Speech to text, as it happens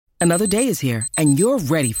Another day is here, and you're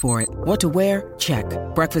ready for it. What to wear? Check.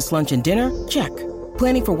 Breakfast, lunch, and dinner? Check.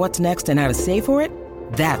 Planning for what's next and how to save for it?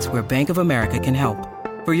 That's where Bank of America can help.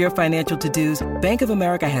 For your financial to-dos, Bank of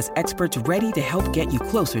America has experts ready to help get you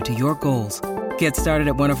closer to your goals. Get started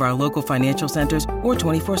at one of our local financial centers or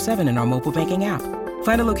 24/7 in our mobile banking app.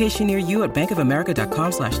 Find a location near you at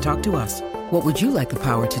bankofamerica.com/talktous. What would you like the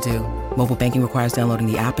power to do? Mobile banking requires downloading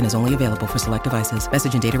the app and is only available for select devices.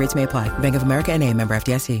 Message and data rates may apply. Bank of America N.A., member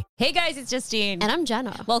FDIC. Hey guys, it's Justine. And I'm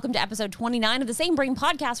Jenna. Welcome to episode 29 of the Same Brain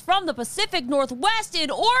podcast from the Pacific Northwest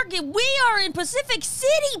in Oregon. We are in Pacific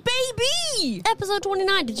City, baby! Episode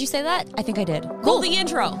 29. Did you say that? I think I did. Cool. Roll the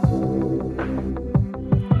intro.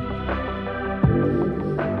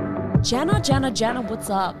 Jenna, what's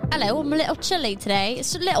up? Hello, I'm a little chilly today.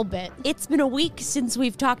 It's a little bit. It's been a week since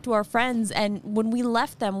we've talked to our friends, and when we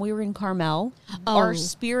left them, we were in Carmel. Oh. Our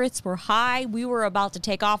spirits were high. We were about to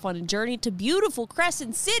take off on a journey to beautiful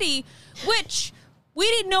Crescent City, which we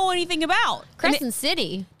didn't know anything about. Crescent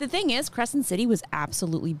City. The thing is, Crescent City was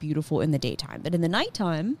absolutely beautiful in the daytime, but in the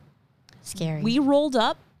nighttime, Scary. we rolled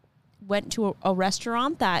up, went to a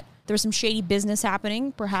restaurant that there was some shady business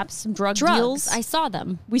happening, perhaps some drugs deals. I saw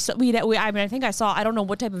them. I think I saw, I don't know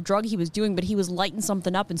what type of drug he was doing, but he was lighting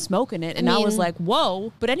something up and smoking it. And I was like,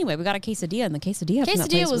 whoa. But anyway, we got a quesadilla, and the quesadilla from that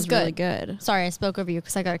place was good. really good. Sorry, I spoke over you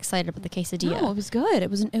because I got excited about the quesadilla. No, it was good. It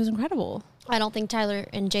was incredible. I don't think Tyler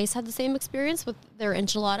and Jace had the same experience with their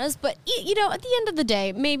enchiladas, but you know, at the end of the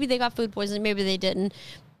day, maybe they got food poisoning, maybe they didn't.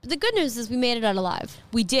 But the good news is we made it out alive.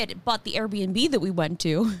 We did, but the Airbnb that we went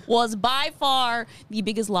to was by far the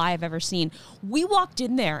biggest lie I've ever seen. We walked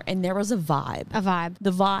in there and there was a vibe.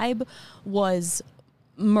 The vibe was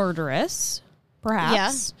murderous,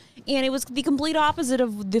 perhaps. Yeah. And it was the complete opposite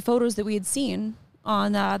of the photos that we had seen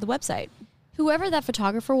on the website. Whoever that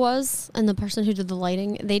photographer was and the person who did the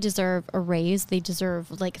lighting, they deserve a raise. They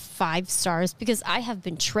deserve like 5 stars because I have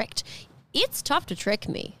been tricked. It's tough to trick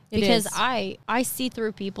me because I see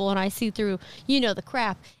through people and I see through, the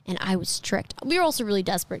crap, and I was tricked. We were also really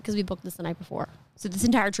desperate because we booked this the night before. So this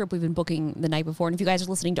entire trip we've been booking the night before. And if you guys are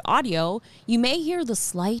listening to audio, you may hear the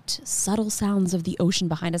slight, subtle sounds of the ocean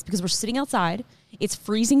behind us because we're sitting outside. It's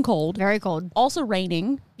freezing cold. Very cold. Also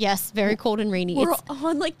raining. Yes, very cold and rainy. We're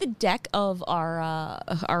on like the deck of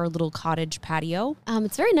our little cottage patio.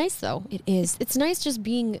 It's very nice though. It is. It's nice just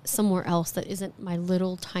being somewhere else that isn't my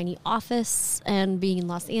little tiny office and being in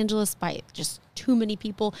Los Angeles by just too many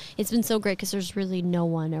people. It's been so great because there's really no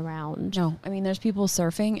one around. No, I mean, there's people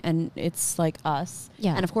surfing and it's like us.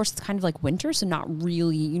 Yeah. And of course, it's kind of like winter, so not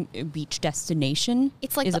really a beach destination.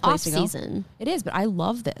 It's like the off season. It is, but I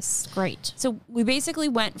love this. Great. So we basically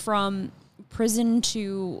went from prison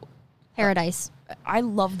to paradise. I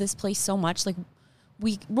love this place so much. Like,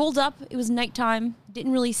 we rolled up, it was nighttime,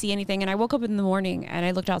 didn't really see anything, and I woke up in the morning and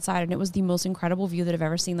I looked outside and it was the most incredible view that I've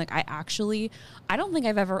ever seen. Like, I don't think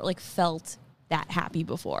I've ever felt that happy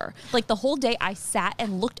before. Like, the whole day I sat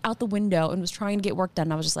and looked out the window and was trying to get work done.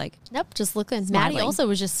 I was just like, nope, just looking. Smiling. Maddie also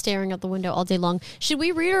was just staring out the window all day long. Should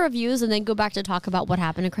we read our reviews and then go back to talk about what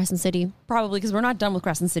happened in Crescent City? Probably, because we're not done with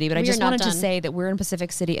Crescent City, but I just wanted to say that we're in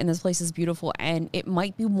Pacific City and this place is beautiful and it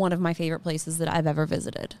might be one of my favorite places that I've ever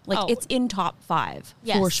visited. It's in top 5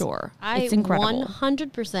 for sure. It's incredible.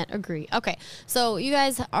 100% agree. Okay, so you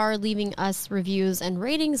guys are leaving us reviews and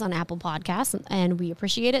ratings on Apple Podcasts and we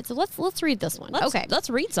appreciate it. So let's read this one. Let's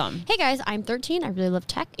read some. Hey guys, I'm 13. I really love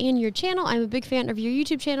tech and your channel. I'm a big fan of your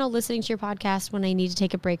YouTube channel, listening to your podcast when I need to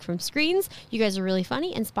take a break from screens. You guys are really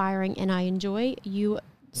funny, inspiring, and I enjoy you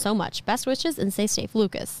so much. Best wishes and stay safe,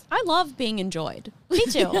 Lucas. I love being enjoyed. Me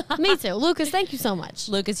too. Me too. Lucas, thank you so much.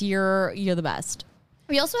 Lucas, you're the best.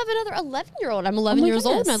 We also have another 11-year-old. I'm 11 years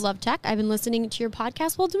old and I love tech. I've been listening to your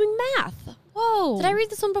podcast while doing math. Whoa. Did I read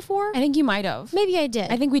this one before? I think you might have. Maybe I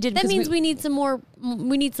did. I think we did. That means we need some more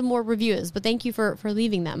reviews, but thank you for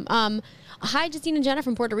leaving them. Hi, Justine and Jenna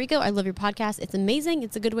from Puerto Rico. I love your podcast. It's amazing.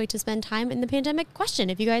 It's a good way to spend time in the pandemic. Question: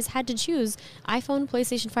 if you guys had to choose iPhone,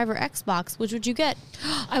 PlayStation 5, or Xbox, which would you get?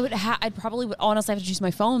 I'd probably honestly have to choose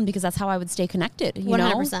my phone because that's how I would stay connected.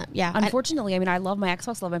 100%. Yeah. Unfortunately, I love my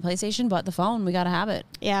Xbox, love my PlayStation, but the phone, we got to have it.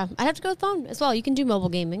 Yeah. I'd have to go with phone as well. You can do mobile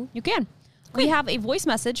gaming. You can. We have a voice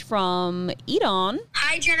message from Edon.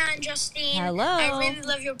 Hi, Jenna and Justine. Hello. I really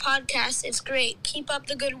love your podcast. It's great. Keep up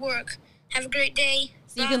the good work. Have a great day.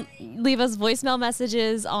 So you can leave us voicemail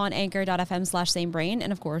messages on anchor.fm/samebrain.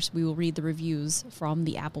 And of course, we will read the reviews from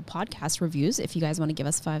the Apple Podcast reviews if you guys want to give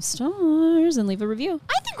us 5 stars and leave a review.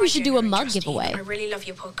 I think we should do a mug giveaway. I really love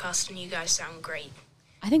your podcast and you guys sound great.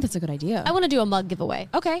 I think that's a good idea. I want to do a mug giveaway.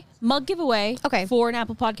 Okay. Mug giveaway. Okay. For an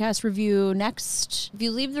Apple Podcast review next. If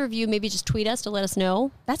you leave the review, maybe just tweet us to let us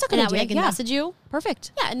know. That's a good and idea. That way I can message you.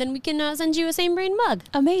 Perfect. Yeah, and then we can send you a Same Brain mug.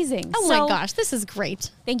 Amazing. Oh my gosh, this is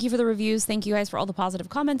great. Thank you for the reviews. Thank you guys for all the positive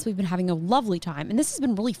comments. We've been having a lovely time. And this has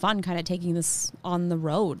been really fun kind of taking this on the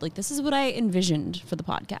road. Like, this is what I envisioned for the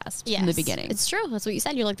podcast from the beginning. It's true. That's what you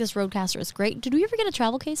said. You're like, this Roadcaster is great. Did we ever get a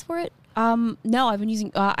travel case for it? No, I've been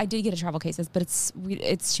using, I did get a travel case, but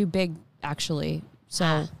it's too big, actually.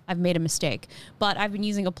 So I've made a mistake. But I've been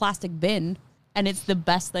using a plastic bin, and it's the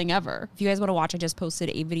best thing ever. If you guys want to watch, I just posted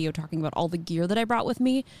a video talking about all the gear that I brought with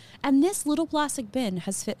me. And this little plastic bin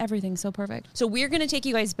has fit everything so perfect. So we're going to take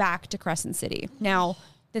you guys back to Crescent City. Now,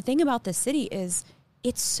 the thing about this city is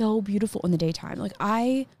it's so beautiful in the daytime. Like,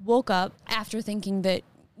 I woke up after thinking that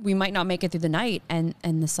we might not make it through the night, and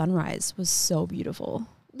the sunrise was so beautiful.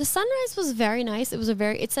 The sunrise was very nice.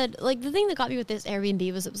 It said, like, the thing that got me with this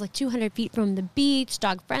Airbnb was it was like 200 feet from the beach,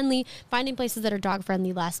 dog friendly. Finding places that are dog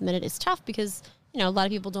friendly last minute is tough because, a lot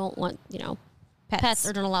of people don't want, pets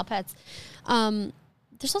or don't allow pets.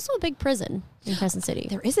 There's also a big prison in Crescent City.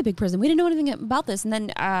 There is a big prison. We didn't know anything about this. And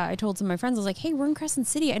then I told some of my friends, I was like, hey, we're in Crescent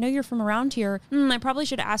City. I know you're from around here. I probably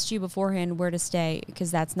should have asked you beforehand where to stay,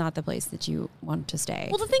 because that's not the place that you want to stay.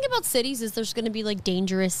 Well, the thing about cities is there's going to be like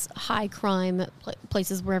dangerous, high crime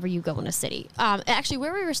places wherever you go in a city. Actually,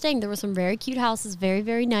 where we were staying, there were some very cute houses, very,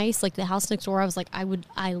 very nice. Like the house next door, I was like,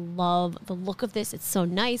 I love the look of this. It's so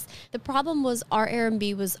nice. The problem was our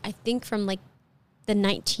Airbnb was, I think, from like I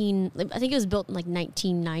think it was built in like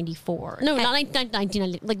 1994. No, not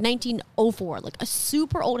 1990, like 1904, like a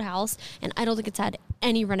super old house. And I don't think it's had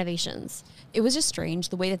any renovations. It was just strange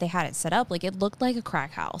the way that they had it set up. Like, it looked like a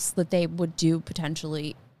crack house that they would do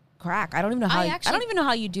potentially crack. I don't even know how. I don't even know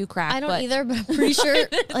how you do crack. I don't either, but I'm pretty sure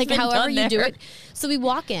like however you do it. So we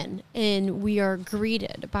walk in and we are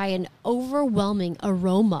greeted by an overwhelming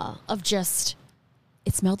aroma of just.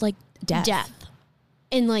 It smelled like death.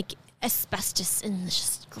 And like asbestos, and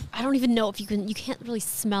just, I don't even know if you can't really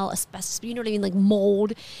smell asbestos, but you know what I mean, like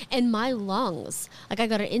mold. And my lungs, like, I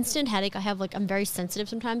got an instant headache. I'm very sensitive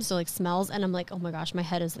sometimes to like smells, and I'm like, oh my gosh, my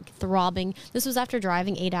head is like throbbing. This was after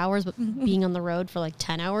driving 8 hours, but being on the road for like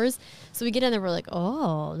 10 hours. So we get in there, we're like,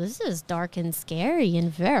 oh, this is dark and scary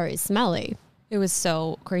and very smelly. It was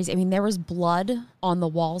so crazy. I mean, there was blood on the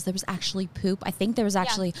walls. There was actually poop. I think there was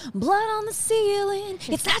actually blood on the ceiling.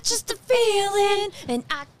 It's not just a feeling. And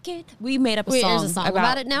we made up a song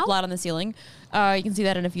about it now? Blood on the ceiling. You can see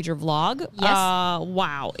that in a future vlog. Yes.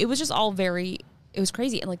 Wow. It was just all it was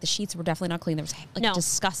crazy. And like the sheets were definitely not clean. There was like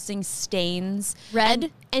disgusting stains.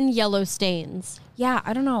 Red and yellow stains. Yeah,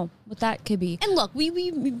 I don't know what that could be. And look, we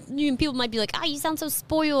people might be like, you sound so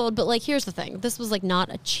spoiled. But like, here's the thing. This was like not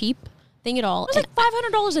a cheap thing at all. It was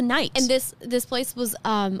like $500 a night. And this place was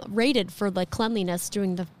rated for like cleanliness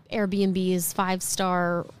during the Airbnb's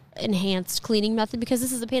 5-star enhanced cleaning method, because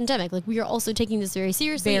this is a pandemic. Like, we are also taking this very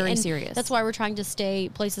seriously. Very serious. That's why we're trying to stay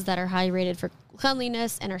places that are high rated for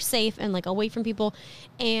cleanliness and are safe and like away from people.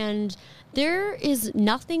 And there is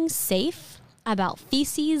nothing safe about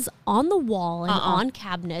feces on the wall and on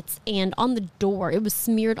cabinets and on the door. It was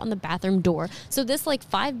smeared on the bathroom door. So this like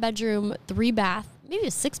 5-bedroom, 3-bath, maybe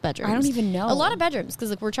a 6-bedroom. I don't even know. A lot of bedrooms, because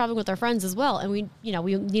like we're traveling with our friends as well, and we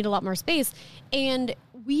need a lot more space. And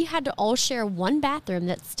we had to all share one bathroom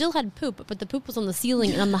that still had poop, but the poop was on the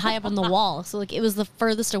ceiling and on the high up on the wall. So like it was the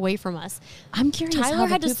furthest away from us. I'm curious. Tyler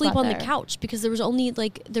had to sleep on the couch because there was only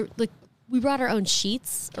we brought our own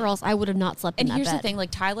sheets, or else I would have not slept in that bed. And here's the thing,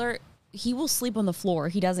 like Tyler, he will sleep on the floor.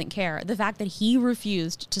 He doesn't care. The fact that he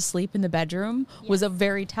refused to sleep in the bedroom was a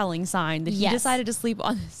very telling sign that he decided to sleep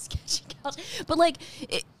on this sketchy couch. But like,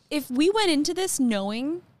 if we went into this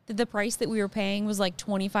knowing that the price that we were paying was like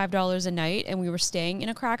 $25 a night and we were staying in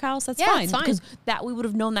a crack house, that's fine. It's fine. Because that we would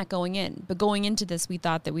have known that going in. But going into this, we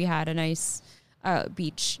thought that we had a nice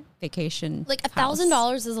beach vacation. Like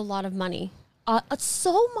 $1,000 is a lot of money.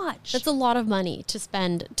 So much. That's a lot of money to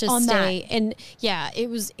spend to on stay. That. And yeah, it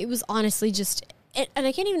was honestly just, and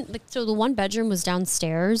I can't even, like, so the one bedroom was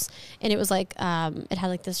downstairs, and it was like, it had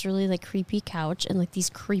like this really like creepy couch and like these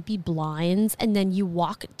creepy blinds. And then you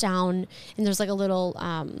walk down and there's like a little,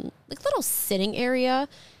 little sitting area.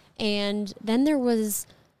 And then the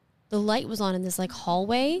light was on in this like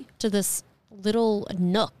hallway to this little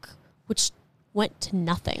nook, which went to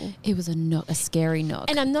nothing. It was a scary nook.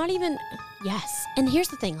 And I'm not even, yes. And here's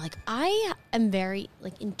the thing, like, I am very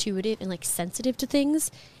like intuitive and like sensitive to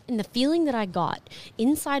things. And the feeling that I got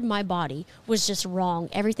inside my body was just wrong.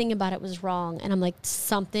 Everything about it was wrong. And I'm like,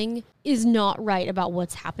 something is not right about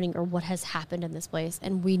what's happening or what has happened in this place.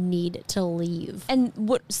 And we need to leave. And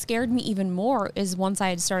what scared me even more is once I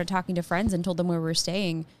had started talking to friends and told them where we were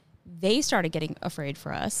staying, they started getting afraid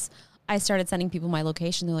for us. I started sending people my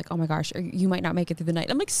location. They're like, oh my gosh, you might not make it through the night.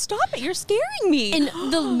 I'm like, stop it. You're scaring me.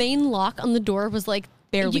 And the main lock on the door was like,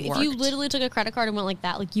 barely if you literally took a credit card and went like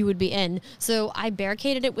that, like you would be in. So I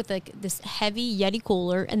barricaded it with like this heavy Yeti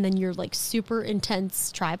cooler and then your like super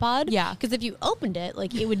intense tripod. Yeah. Because if you opened it,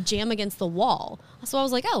 like it would jam against the wall. So I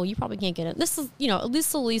was like, oh, you probably can't get it. This is,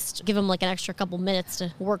 at least give them like an extra couple minutes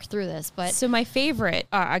to work through this. But so my favorite,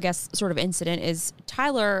 I guess, sort of incident is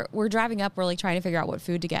Tyler. We're driving up. We're like trying to figure out what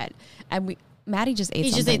food to get, and Maddie just ate.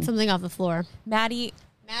 He something. just ate something off the floor. Maddie.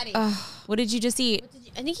 What did you just eat?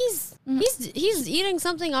 I think he's eating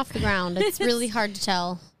something off the ground. It's really hard to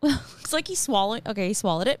tell. Looks like he's swallowing. Okay, he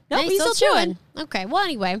swallowed it. No, And he's still chewing. Okay, well,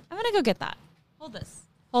 anyway. I'm gonna go get that. Hold this.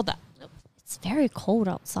 Hold that. Nope. It's very cold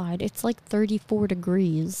outside. It's like 34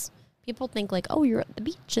 degrees. People think like, oh, you're at the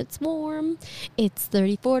beach. It's warm. It's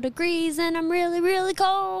 34 degrees and I'm really, really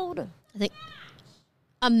cold. I think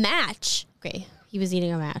a match. Okay, he was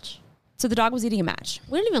eating a match. So the dog was eating a match.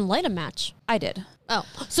 We didn't even light a match. I did. Oh,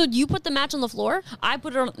 so you put the match on the floor? I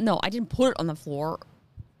put it on. No, I didn't put it on the floor.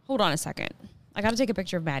 Hold on a second. I got to take a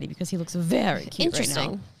picture of Maddie because he looks very cute Interesting.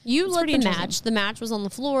 right now. You It's lit pretty the interesting. match. The match was on the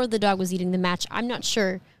floor. The dog was eating the match. I'm not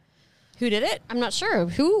sure. Who did it? I'm not sure.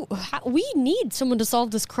 We need someone to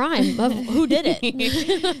solve this crime of who did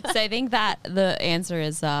it. So I think that the answer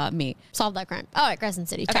is me. Solve that crime. All right, Crescent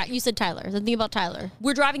City. Okay. You said Tyler. The thing about Tyler.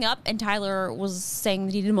 We're driving up, and Tyler was saying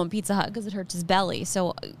that he didn't want Pizza Hut because it hurts his belly.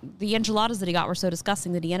 So the enchiladas that he got were so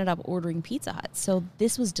disgusting that he ended up ordering Pizza Hut. So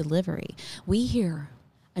this was delivery. We hear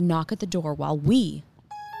a knock at the door while we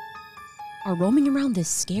are roaming around this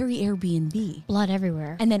scary Airbnb. Blood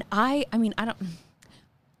everywhere. And then I'm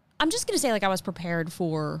just going to say like I was prepared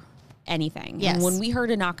for anything. Yes. And when we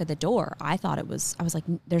heard a knock at the door, I was like,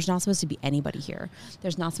 there's not supposed to be anybody here.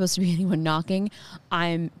 There's not supposed to be anyone knocking.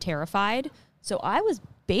 I'm terrified. So I was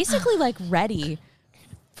basically like ready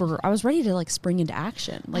to like spring into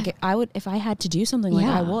action. Like I would, if I had to do something like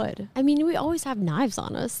I would. I mean, we always have knives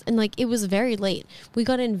on us. And like, it was very late. We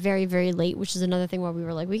got in very, very late, which is another thing where we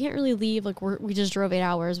were like, we can't really leave. Like we just drove 8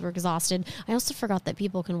 hours. We're exhausted. I also forgot that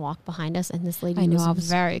people can walk behind us. And this lady was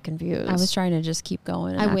very confused. I was trying to just keep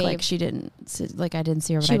going and I act waved. like she didn't, like I didn't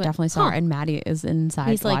see her, but She I went, definitely saw her. huh. And Maddie is inside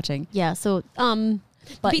He's like, watching. yeah. So,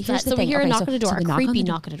 But Pizza here's Hut. the So thing. we hear a Okay, knock so- at the door, so the a knock on creepy the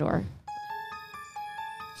knock at the door.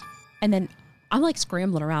 And then I'm like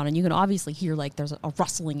scrambling around, and you can obviously hear like there's a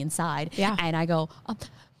rustling inside. Yeah. And I go,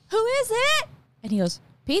 who is it? And he goes,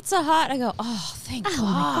 Pizza Hut. I go, oh, thank God.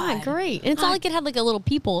 Oh my God, great. And it's not like it had like a little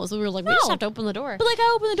peephole. So we were like, we just No. have to open the door. But like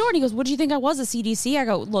I opened the door, and he goes, what do you think I was, a CDC? I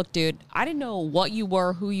go, look, dude, I didn't know what you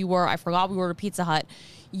were, who you were. I forgot we ordered Pizza Hut.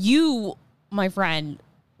 You, my friend,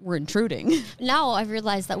 were intruding. Now I've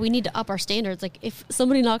realized that we need to up our standards. Like if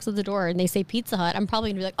somebody knocks at the door and they say Pizza Hut, I'm probably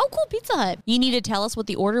gonna be like, oh, cool, Pizza Hut. You need to tell us what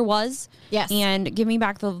the order was. Yes. And give me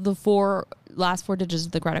back the last four digits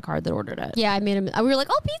of the credit card that ordered it. Yeah, I made him. We were like,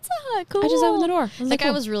 oh, Pizza Hut, cool. I just opened the door. I was That like, guy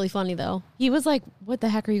cool. was really funny though. He was like, what the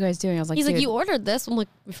heck are you guys doing? I was like, He's like, dude, you ordered this. I'm like,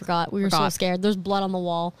 we forgot. We were so Forgot. scared. There's blood on the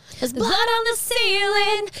wall. There's blood. on the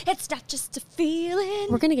ceiling. It's not just a feeling.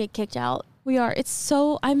 We're gonna get kicked out. We are.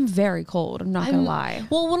 I'm very cold. I'm not going to lie.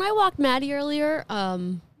 Well, when I walked Maddie earlier,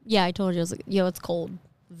 yeah, I told you I was like, yo, it's cold,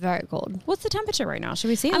 very cold. What's the temperature right now? Should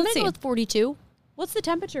we see? I'm Let's gonna see. go with 42. What's the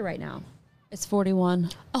temperature right now? It's 41.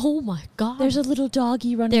 Oh my God. There's a little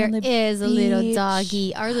doggy running There on the is a little beach.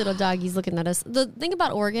 doggy. Our little doggy's looking at us. The thing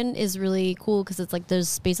about Oregon is really cool because it's like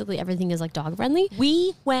there's basically everything is like dog friendly.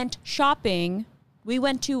 We went shopping. We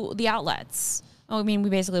went to the outlets. Oh, I mean, we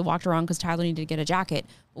basically walked around because Tyler needed to get a jacket.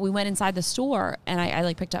 We went inside the store, and I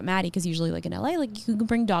like picked up Maddie because usually like in LA, like you can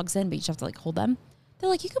bring dogs in, but you just have to like hold them. They're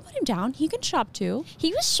like, you can put him down. He can shop too.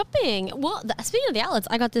 He was shopping. Well, speaking of the outlets,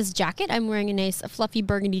 I got this jacket. I'm wearing a nice fluffy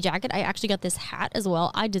burgundy jacket. I actually got this hat as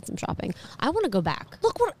well. I did some shopping. I want to go back.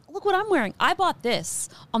 Look what I'm wearing. I bought this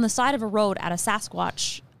on the side of a road at a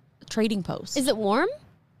Sasquatch trading post. Is it warm?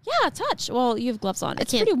 Yeah, touch. Well, you have gloves on.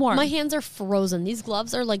 It's pretty warm. My hands are frozen. These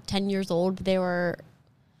gloves are like 10 years old. They were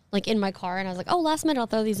like in my car, and I was like, oh, last minute I'll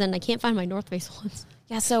throw these in. I can't find my North Face ones.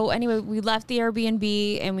 Yeah, so anyway, we left the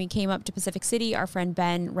Airbnb and we came up to Pacific City. Our friend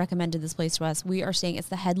Ben recommended this place to us. We are staying, it's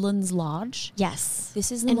the Headlands Lodge. Yes.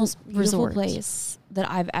 This is the And most beautiful resort. place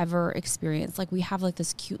that I've ever experienced. Like we have like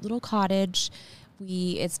this cute little cottage.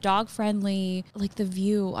 It's dog friendly. Like the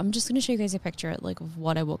view, I'm just going to show you guys a picture like of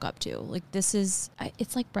what I woke up to. Like it's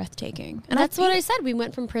like breathtaking. And that's what I said. We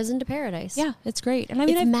went from prison to paradise. Yeah, it's great. And I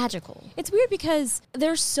mean, It's magical. it's weird because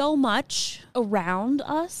there's so much around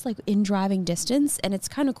us, like in driving distance, and it's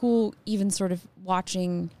kind of cool even sort of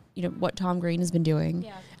watching, what Tom Green has been doing.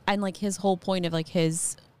 Yeah. And like his whole point of like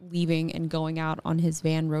his leaving and going out on his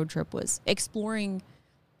van road trip was exploring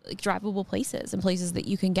like drivable places and places that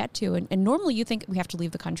you can get to. And normally you think we have to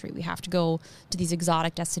leave the country. We have to go to these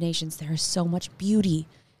exotic destinations. There is so much beauty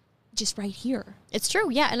just right here. It's true.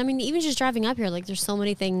 Yeah. And I mean, even just driving up here, like there's so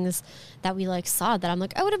many things that we like saw that I'm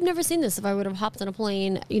like, I would have never seen this if I would have hopped on a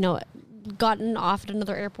plane, you know, gotten off at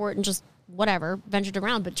another airport and just whatever, ventured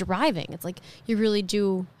around. But driving, it's like you really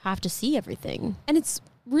do have to see everything. And it's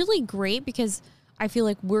really great because I feel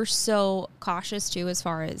like we're so cautious too, as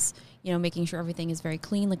far as, you know, making sure everything is very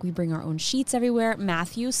clean. Like we bring our own sheets everywhere.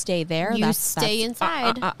 Matthew, stay there. You stay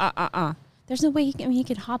inside. There's no way he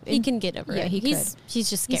can hop in. He can get over it. He's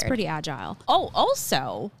just scared. He's pretty agile. Oh,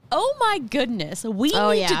 also, oh my goodness. We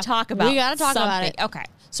need to talk about We got to talk about it. Okay.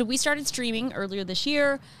 So we started streaming earlier this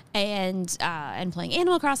year and playing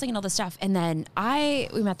Animal Crossing and all this stuff. And then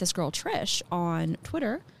we met this girl, Trish, on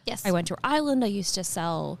Twitter. Yes. I went to her island. I used to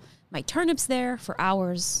sell my turnips there for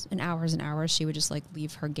hours and hours and hours. She would just like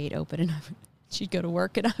leave her gate open and she'd go to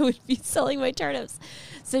work and I would be selling my turnips.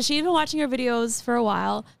 So she'd been watching her videos for a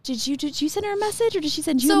while. Did you send her a message or did she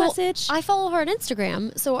send you a message? I follow her on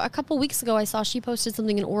Instagram. So a couple weeks ago, I saw she posted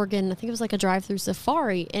something in Oregon. I think it was like a drive-through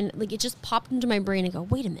safari. And like it just popped into my brain and go,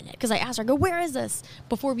 wait a minute. Because I asked her, I go, where is this?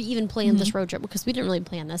 Before we even planned this road trip, because we didn't really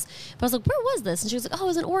plan this. But I was like, where was this? And she was like, oh, it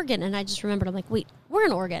was in Oregon. And I just remembered, I'm like, wait, we're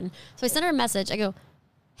in Oregon. So I sent her a message. I go,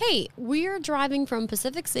 hey, we're driving from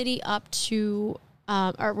Pacific City up to...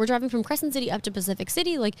 or we're driving from Crescent City up to Pacific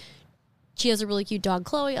City. Like, she has a really cute dog,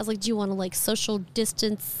 Chloe. I was like, do you want to like social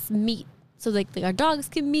distance meet so like our dogs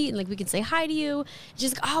can meet and like we can say hi to you? And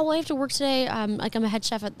she's like, oh, well, I have to work today. Like I'm a head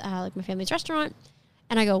chef at like my family's restaurant.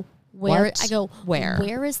 And I go, where? What? I go, where?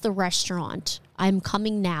 Where is the restaurant? I'm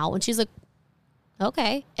coming now. And she's like,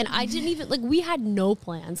 okay. And I didn't even like. We had no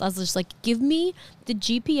plans. I was just like, give me the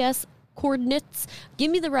GPS coordinates,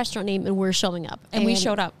 give me the restaurant name, and we're showing up. And we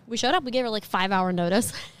showed up. We showed up. We gave her like 5-hour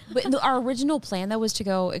notice. But our original plan though was to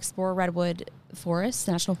go explore Redwood Forest,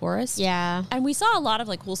 National Forest. Yeah. And we saw a lot of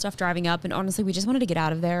like cool stuff driving up, and honestly we just wanted to get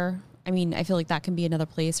out of there. I mean, I feel like that can be another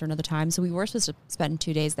place or another time. So we were supposed to spend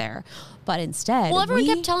 2 days there. But instead, well, everyone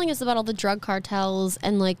kept telling us about all the drug cartels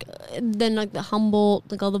and like then like the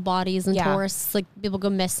Humboldt, like all the bodies and tourists, like people go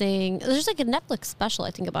missing. There's like a Netflix special,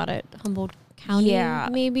 I think, about it. Humboldt County,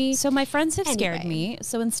 maybe. So my friends have scared me.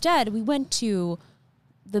 So instead, we went to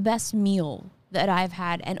the best meal that I've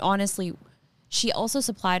had. And honestly, she also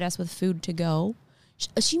supplied us with food to go.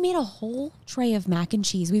 She made a whole tray of mac and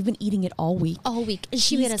cheese. We've been eating it all week. All week. And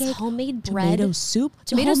she made us homemade bread. Tomato soup.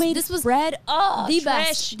 Homemade this was bread. Oh, the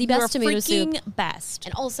best. The best tomato soup. Best.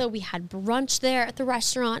 And also we had brunch there at the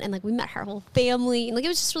restaurant and like we met her whole family. And like it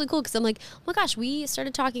was just really cool because I'm like, oh my gosh, we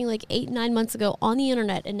started talking like 8-9 months ago on the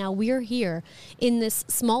internet and now we're here in this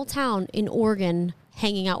small town in Oregon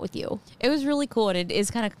hanging out with you. It was really cool. And it is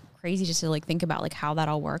kind of crazy just to like think about like how that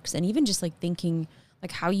all works. And even just like thinking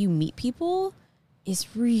like how you meet people is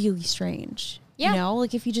really strange. Yeah. You know,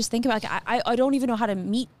 like if you just think about like, I don't even know how to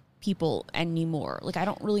meet people anymore. Like I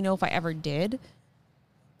don't really know if I ever did.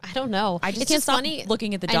 I don't know. I just can't stop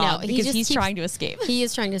looking at the dog because he's trying to escape. He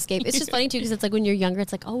is trying to escape. It's just funny too because it's like when you're younger,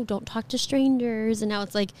 it's like, oh, don't talk to strangers. And now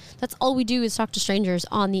it's like, that's all we do is talk to strangers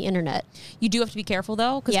on the internet. You do have to be careful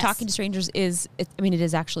though because talking to strangers it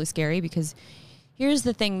is actually scary because here's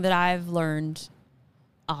the thing that I've learned.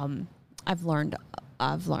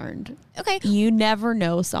 Okay. You never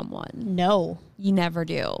know someone. No. You never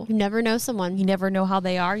do. You never know someone. You never know how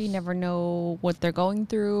they are. You never know what they're going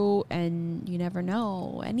through. And you never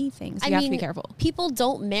know anything. So you have to be careful. People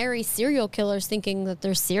don't marry serial killers thinking that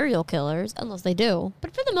they're serial killers, unless they do.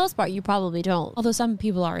 But for the most part, you probably don't. Although some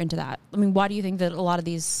people are into that. I mean, why do you think that a lot of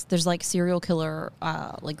these, there's like serial killer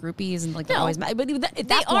like groupies and like they're always mad. But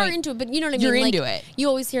they are into it, but you know what I mean? You're like, into it. You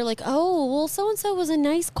always hear like, oh, well, so-and-so was a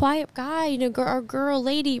nice, quiet guy. You know, our girl,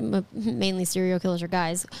 lady. Mainly serial killers are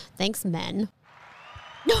guys. Thanks, men.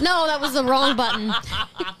 No, that was the wrong button.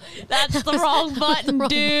 That's the wrong button,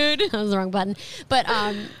 dude. That was the wrong button. But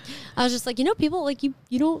I was just like, you know, people like you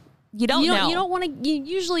don't know. You don't want to.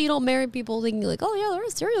 Usually, you don't marry people thinking like, oh yeah, they're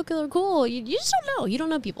a serial killer. Cool. You just don't know. You don't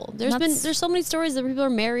know people. There's so many stories that people are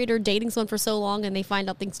married or dating someone for so long and they find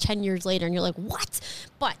out things 10 years later and you're like, what?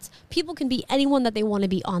 But people can be anyone that they want to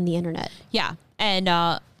be on the internet. Yeah, and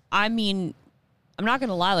I mean, I'm not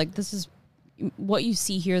gonna lie. Like this is. What you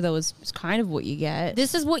see here, though, is kind of what you get.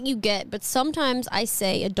 This is what you get, but sometimes I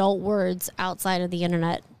say adult words outside of the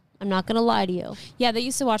internet. I'm not going to lie to you. Yeah, they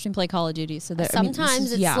used to watch me play Call of Duty, so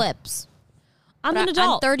sometimes it slips. I'm an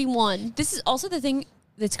adult. I'm 31. This is also the thing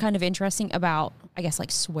that's kind of interesting about, I guess,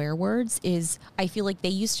 like swear words is I feel like they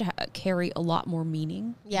used to carry a lot more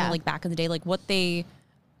meaning. Yeah, you know, like back in the day, like what they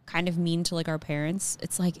kind of mean to like our parents.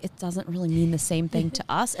 It's like it doesn't really mean the same thing to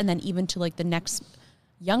us, and then even to like the next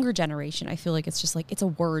younger generation, I feel like it's just like, it's a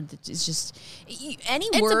word that is just any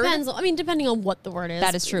It word. depends. I mean, depending on what the word is.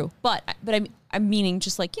 That is true. But I'm meaning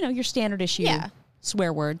just like, your standard issue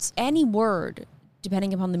swear words. Any word,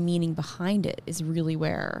 depending upon the meaning behind it, is really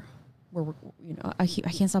where I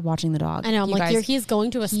can't stop watching the dog. I know. I'm like, he's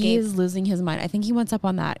going to escape. He is losing his mind. I think he wants up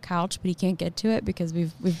on that couch, but he can't get to it because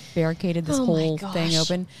we've barricaded this whole thing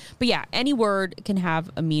open. But yeah, any word can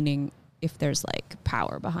have a meaning if there's like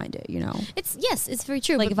power behind it, It's very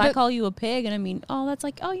true. Like if I call you a pig and I mean, that's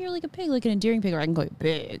like, you're like a pig, like an endearing pig, or I can call you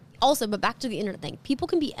pig. Also, but back to the internet thing. People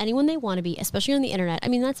can be anyone they want to be, especially on the internet. I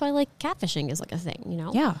mean, that's why like catfishing is like a thing, Yeah.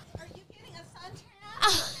 Are you getting a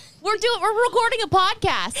suntan? We're recording a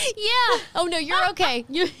podcast. Yeah. Oh no, you're okay.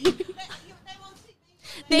 They won't see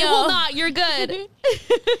me. They will not. You're good.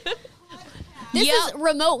 This is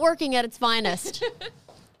remote working at its finest.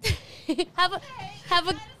 have a.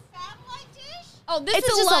 Satellite dish? Oh, this It's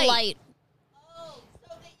is a just light. a light. Oh,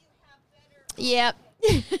 so that you have better. Yep.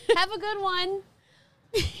 Have a good one.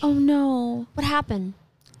 Oh no. What happened?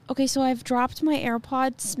 Okay, so I've dropped my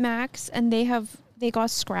AirPods Max and they got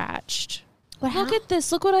scratched. Look at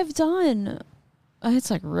this. Look what I've done.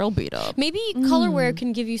 It's like real beat up. Maybe Colorware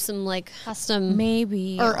can give you some like custom.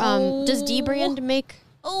 Maybe. Or does D brand make?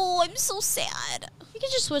 Oh, I'm so sad. You can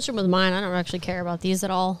just switch them with mine. I don't actually care about these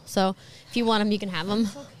at all. So if you want them, you can have them.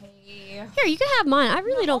 Okay. Here, you can have mine. I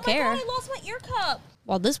really don't care. God, I lost my ear cup.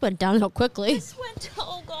 Well, this went downhill quickly.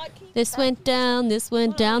 Oh God. This went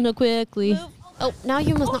downhill quickly. Oh, now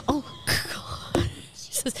you must not. Oh, God.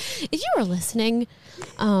 Jesus. If you were listening,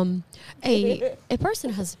 a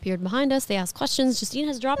person has appeared behind us. They asked questions. Justine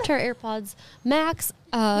has dropped her AirPods Max.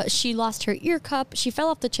 She lost her ear cup. She fell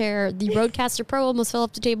off the chair. The Rodecaster Pro almost fell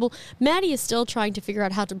off the table. Maddie is still trying to figure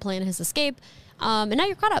out how to plan his escape. And now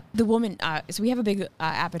you're caught up. The woman, so we have a big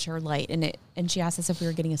aperture light in it, and she asked us if we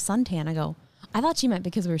were getting a suntan. I go, I thought she meant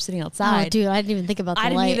because we were sitting outside. Oh, dude, I didn't even think about the I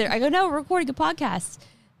didn't light. either. I go, no, we're recording a podcast.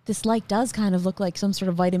 This light does kind of look like some sort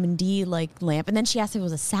of vitamin D like lamp. And then she asked if it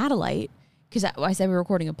was a satellite because I said we were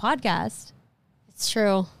recording a podcast. It's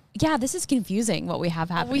true. Yeah, this is confusing what we have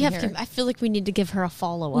happening We have here. to. I feel like we need to give her a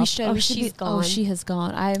follow up. We should. Oh, we should she's be, gone. Oh, she has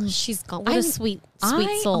gone. She's gone. What a sweet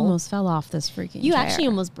I soul. almost fell off this freaking You chair. actually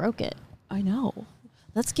almost broke it. I know.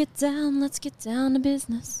 Let's get down to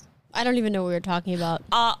business. I don't even know what we were talking about.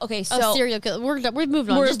 Okay, so Serial killer. We've moved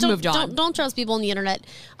on. We're Just moved on. Don't trust people on the internet.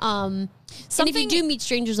 And if you do meet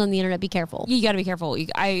strangers on the internet, be careful. you got to be careful.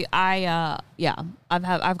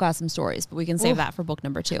 I've got some stories, but we can save that for book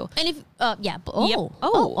number 2. And if Yep.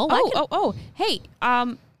 I can- Hey,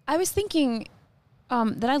 I was thinking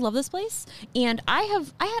that I love this place, and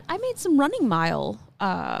I made some running mile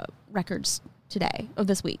records today of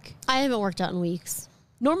this week. I haven't worked out in weeks.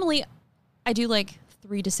 Normally, I do like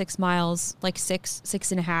 3 to 6 miles. Like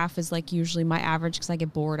 6.5 is like usually my average because I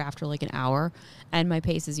get bored after like an hour, and my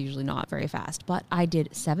pace is usually not very fast. But I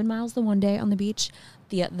did 7 miles the one day on the beach.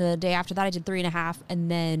 The day after that, I did 3.5, and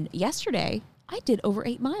then yesterday I did over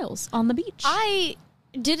 8 miles on the beach. I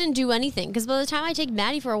didn't do anything because by the time I take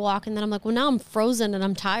Maddie for a walk, and then I'm like, well, now I'm frozen and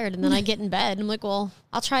I'm tired, and then I get in bed and I'm like, well,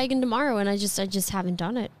 I'll try again tomorrow, and I just haven't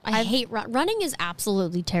done it. I hate running. Is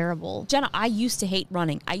absolutely terrible. Jenna, I used to hate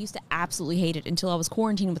running. I used to absolutely hate it until I was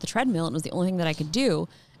quarantined with a treadmill, and it was the only thing that I could do.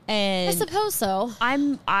 And I suppose so. I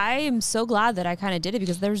am so glad that I kind of did it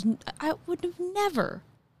because I would have never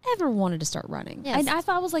ever wanted to start running. Yes. And I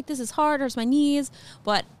thought I was like, this is hard, hurts my knees,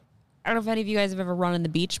 but I don't know if any of you guys have ever run on the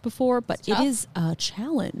beach before, but it is a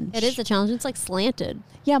challenge. It is a challenge. It's like slanted.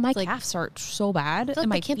 Yeah, my like- calves are so bad. I feel And like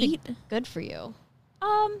my they can't feet. be good for you.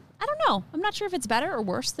 I don't know. I'm not sure if it's better or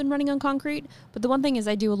worse than running on concrete. But the one thing is,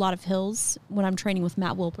 I do a lot of hills when I'm training with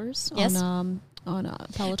Matt Wilpers Yes. on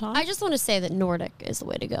Peloton. I just want to say that Nordic is the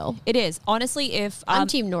way to go. It is, honestly. If I'm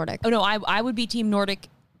Team Nordic. Oh no, I would be Team Nordic,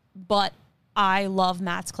 but I love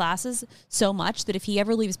Matt's classes so much that if he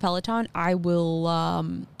ever leaves Peloton, I will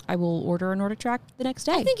order a Nordic track the next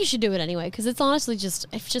day. I think you should do it anyway because it's honestly I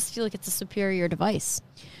just feel like it's a superior device.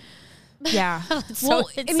 Yeah. It's so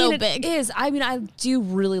big. It is. I mean, I do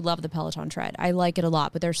really love the Peloton tread. I like it a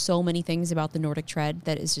lot, but there's so many things about the Nordic tread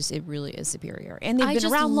that is just, it really is superior. And they've I been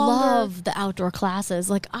just around longer. love the outdoor classes.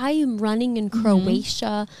 Like I am running in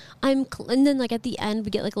Croatia. And then like at the end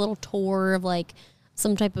we get like a little tour of like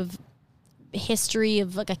some type of history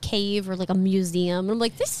of like a cave or like a museum. And I'm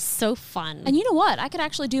like, this is so fun. And you know what? I could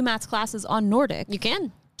actually do Matt's classes on Nordic. you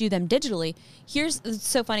can. Do them digitally. It's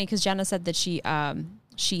so funny because Jenna said that she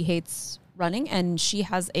hates running and she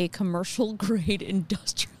has a commercial grade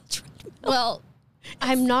industrial treadmill. Well,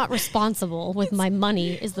 I'm not responsible with my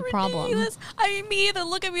money is the problem. Ridiculous. I mean, me either.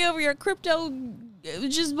 Look at me over your crypto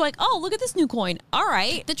just like, oh, look at this new coin. All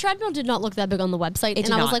right. The treadmill did not look that big on the website.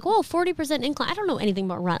 And I was like, whoa, 40% incline. I don't know anything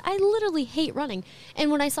about run. I literally hate running.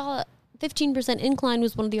 And when I saw 15% incline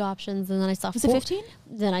was one of the options, and then I saw... Was it 15?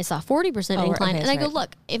 Then I saw 40% incline. Okay, and I go,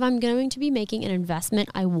 look, if I'm going to be making an investment,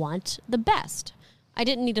 I want the best. I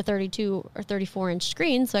didn't need a 32 or 34-inch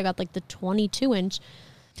screen, so I got like the 22-inch.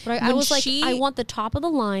 But I was like, I want the top of the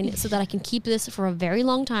line so that I can keep this for a very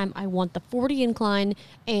long time. I want the 40 incline,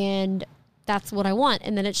 and that's what I want.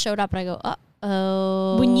 And then it showed up, and I go,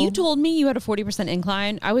 uh-oh. When you told me you had a 40%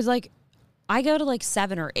 incline, I was like, I go to like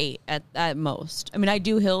 7 or 8 at most. I mean, I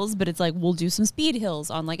do hills, but it's like, we'll do some speed hills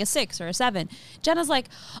on like a 6 or a 7. Jenna's like,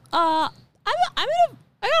 I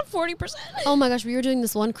got 40%. Oh my gosh, we were doing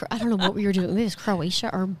this one, I don't know what we were doing. Maybe it was Croatia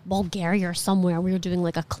or Bulgaria or somewhere. We were doing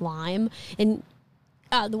like a climb. And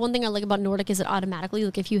the one thing I like about Nordic is it automatically,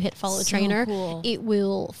 like if you hit follow trainer, it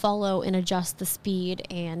will follow and adjust the speed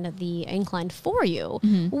and the incline for you.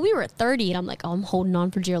 Well, we were at 30 and I'm like, oh, I'm holding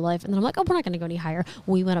on for dear life. And then I'm like, oh, we're not going to go any higher.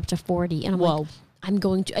 We went up to 40 and I'm like,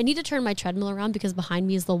 I need to turn my treadmill around because behind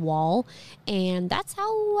me is the wall. And that's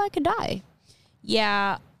how I could die.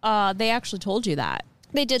 Yeah, they actually told you that.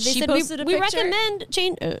 They did. They said, we recommend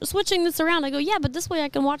switching this around. I go, yeah, but this way I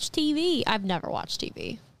can watch TV. I've never watched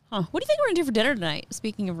TV. Huh. What do you think we're going to do for dinner tonight,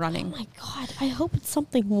 speaking of running? Oh, my God. I hope it's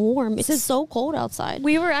something warm. It's so cold outside.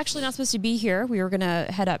 We were actually not supposed to be here. We were going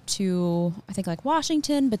to head up to, I think, like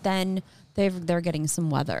Washington, but then they're getting some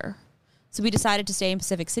weather. So we decided to stay in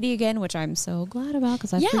Pacific City again, which I'm so glad about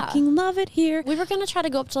because I freaking love it here. We were going to try to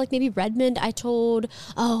go up to like maybe Redmond. I told,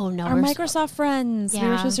 our Microsoft friends. Yeah. We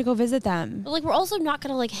were supposed to go visit them. But like we're also not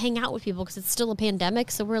going to like hang out with people because it's still a pandemic.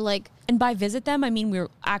 So we're like. And by visit them, I mean we're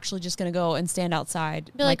actually just going to go and stand outside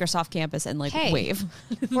Microsoft campus and like wave.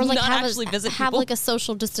 Or like have like a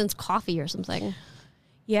social distance coffee or something.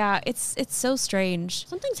 Yeah, it's so strange.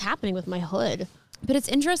 Something's happening with my hood. But it's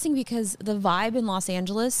interesting because the vibe in Los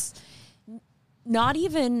Angeles, not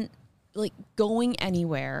even like going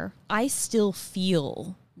anywhere, I still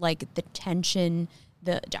feel like the tension,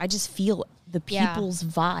 I just feel the people's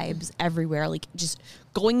vibes everywhere, like just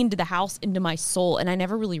going into the house, into my soul. And I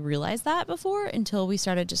never really realized that before until we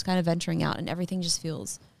started just kind of venturing out, and everything just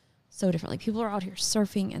feels so different. Like people are out here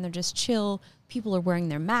surfing and they're just chill. People are wearing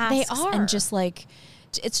their masks. They are. And just like,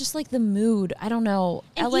 it's just like the mood. I don't know.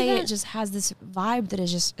 And LA, it just has this vibe that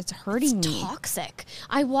is just, it's hurting me. It's toxic.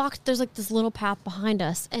 I walked, there's like this little path behind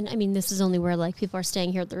us. And I mean, this is only where like people are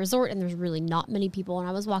staying here at the resort and there's really not many people. And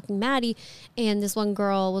I was walking Maddie and this one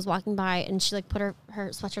girl was walking by and she like put her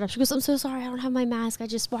sweatshirt up. She goes, I'm so sorry. I don't have my mask. I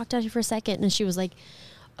just walked out here for a second. And she was like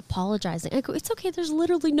apologizing. I go, it's okay. There's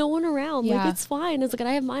literally no one around. Yeah. Like, it's fine. It's like, and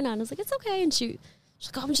I have mine on. I was like, it's okay. And she's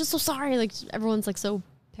like, oh, I'm just so sorry. Like everyone's like so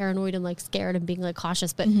paranoid and like scared and being like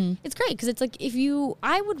cautious, but it's great because it's like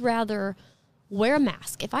I would rather wear a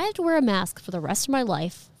mask. If I have to wear a mask for the rest of my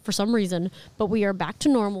life for some reason, but we are back to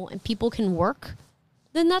normal and people can work,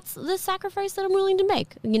 then that's the sacrifice that I'm willing to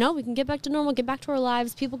make. You know, we can get back to normal, get back to our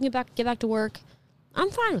lives. People can get back to work. I'm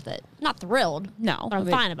fine with it. Not thrilled. No, but I'm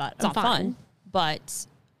fine about it. It's not fun. But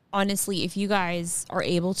honestly, if you guys are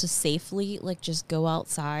able to safely like just go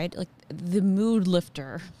outside, like the mood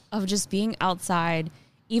lifter of just being outside,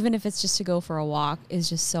 even if it's just to go for a walk, is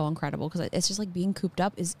just so incredible because it's just like being cooped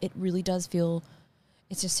up it really does feel,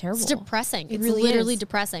 it's just terrible. It's depressing. It's really literally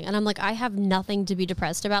depressing. And I'm like, I have nothing to be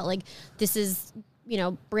depressed about. Like this is, you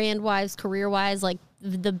know, brand wise, career wise, like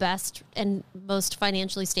the best and most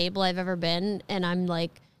financially stable I've ever been. And I'm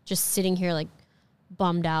like just sitting here like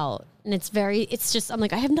bummed out. And it's just, I'm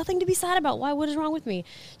like, I have nothing to be sad about. Why? What is wrong with me?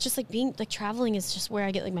 It's just like being like traveling is just where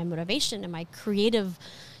I get like my motivation and my creative,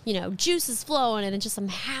 you know, juices flowing, and it's just, I'm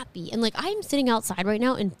happy. And like, I'm sitting outside right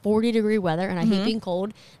now in 40-degree weather and I hate being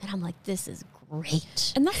cold. And I'm like, this is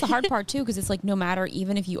great. And that's the hard part too, because it's like, no matter,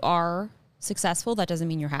 even if you are successful, that doesn't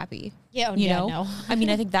mean you're happy. Yeah. You know? No. I mean,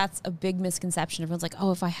 I think that's a big misconception. Everyone's like,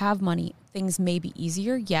 oh, if I have money, things may be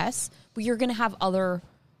easier. Yes. But you're going to have other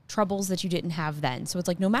troubles that you didn't have then. So it's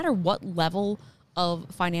like, no matter what level of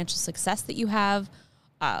financial success that you have,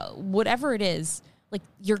 whatever it is, like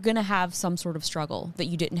you're going to have some sort of struggle that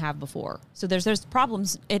you didn't have before. So there's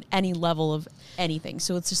problems at any level of anything.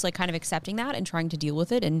 So it's just like kind of accepting that and trying to deal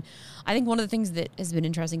with it. And I think one of the things that has been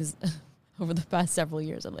interesting is over the past several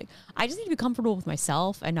years, I'm like, I just need to be comfortable with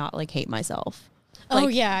myself and not like hate myself.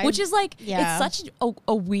 Like, which is like, it's such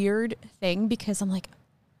a weird thing because I'm like,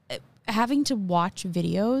 having to watch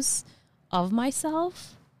videos of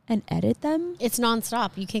myself and edit them. It's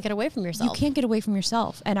nonstop. You can't get away from yourself. You can't get away from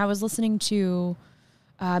yourself. And I was listening to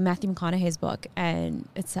Matthew McConaughey's book, and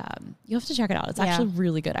it's you have to check it out. It's actually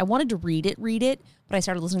really good. I wanted to read it, but I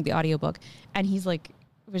started listening to the audiobook, and he's like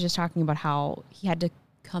was just talking about how he had to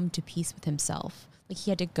come to peace with himself. Like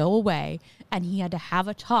he had to go away and he had to have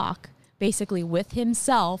a talk basically with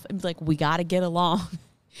himself and be like, we got to get along.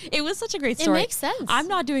 It was such a great story. It makes sense. I'm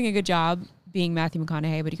not doing a good job being Matthew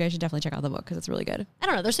McConaughey, but you guys should definitely check out the book because it's really good. I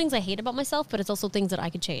don't know. There's things I hate about myself, but it's also things that I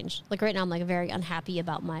could change. Like right now, I'm like very unhappy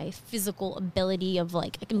about my physical ability of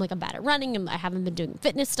like, I'm bad at running and I haven't been doing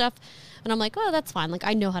fitness stuff. And I'm like, oh, that's fine. Like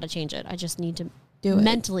I know how to change it. I just need to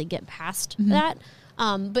mentally get past that.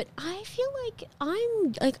 But I feel like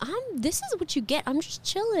this is what you get. I'm just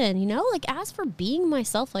chilling, you know? Like as for being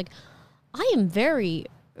myself, like I am very,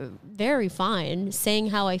 very fine saying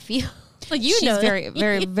how I feel. Like She's very,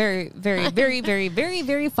 very, very, very, very, very, very,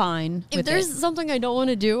 very fine. If there's something I don't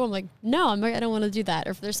want to do, I'm like, no, I don't want to do that.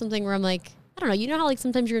 Or if there's something where I'm like, I don't know, you know how like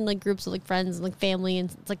sometimes you're in like groups with like friends and like family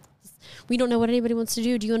and it's like, we don't know what anybody wants to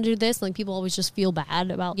do. Do you want to do this? And, like people always just feel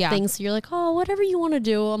bad about things. So you're like, oh, whatever you want to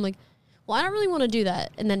do. I'm like, well, I don't really want to do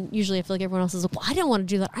that. And then usually I feel like everyone else is like, well, I didn't want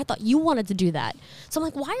to do that. I thought you wanted to do that. So I'm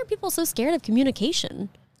like, why are people so scared of communication?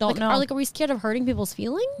 Don't know. Are we scared of hurting people's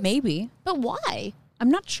feelings? Maybe. But why? I'm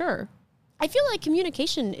not sure. I feel like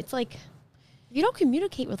communication, it's like, if you don't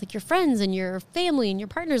communicate with like your friends and your family and your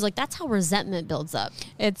partners, like that's how resentment builds up.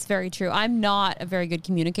 It's very true. I'm not a very good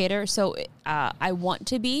communicator, so I want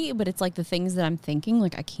to be, but it's like the things that I'm thinking,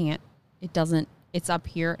 like I can't, it's up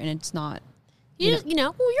here and it's not. You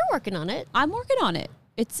know, well, you're working on it. I'm working on it.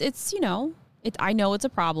 It's I know it's a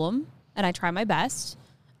problem and I try my best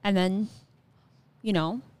and then,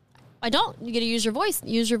 I don't. You got to use your voice and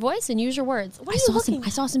use your words. I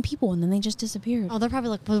saw some people and then they just disappeared. Oh, they're probably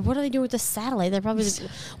like, well, what are they doing with the satellite? They're probably like,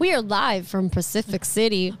 we are live from Pacific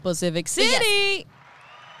City. Yes.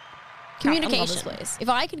 Communication. If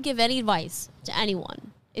I could give any advice to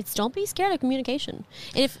anyone, it's don't be scared of communication.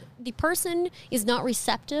 And if the person is not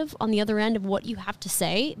receptive on the other end of what you have to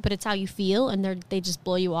say, but it's how you feel and they just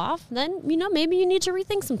blow you off, then, maybe you need to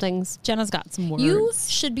rethink some things. Jenna's got some words. You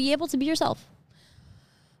should be able to be yourself.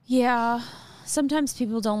 Yeah, sometimes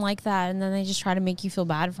people don't like that, and then they just try to make you feel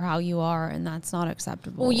bad for how you are, and that's not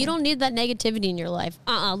acceptable. Well, you don't need that negativity in your life.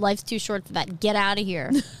 Life's too short for that. Get out of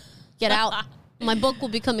here. Get out. My book will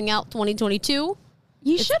be coming out 2022.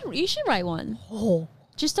 You should write one. Oh,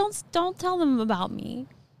 just don't tell them about me.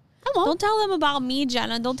 I won't. Don't tell them about me,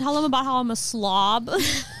 Jenna. Don't tell them about how I'm a slob.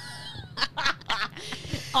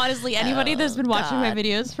 Honestly, anybody that's been watching my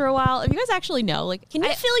videos for a while, if you guys actually know, like, can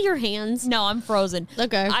you feel your hands? No, I'm frozen.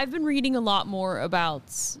 Okay. I've been reading a lot more about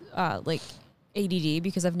like ADD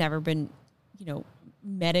because I've never been,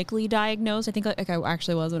 medically diagnosed. I think like I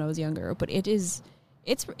actually was when I was younger, but it is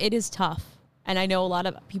tough. And I know a lot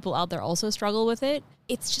of people out there also struggle with it.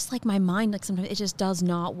 It's just like my mind, like sometimes it just does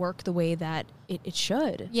not work the way that it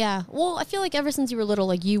should. Yeah. Well, I feel like ever since you were little,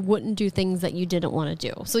 like you wouldn't do things that you didn't want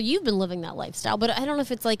to do. So you've been living that lifestyle. But I don't know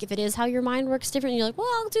if it's like, if it is how your mind works different, and you're like, well,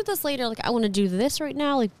 I'll do this later. Like I want to do this right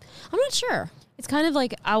now. Like, I'm not sure. It's kind of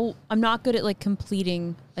like I'm not good at like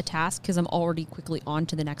completing a task because I'm already quickly on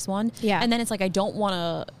to the next one. Yeah. And then it's like I don't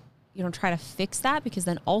want to, try to fix that because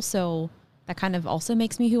then also that kind of also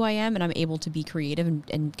makes me who I am and I'm able to be creative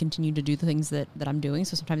and continue to do the things that I'm doing.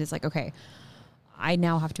 So sometimes it's like, okay, I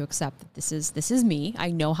now have to accept that this is me. I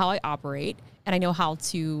know how I operate and I know how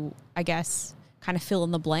to, I guess, kind of fill in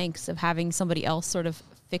the blanks of having somebody else sort of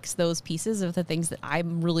fix those pieces of the things that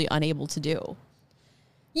I'm really unable to do.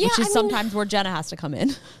 Yeah, which is sometimes where Jenna has to come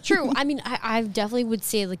in. True. I mean, I definitely would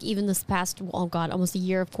say like even this past, almost a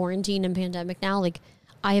year of quarantine and pandemic now, like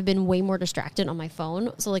I have been way more distracted on my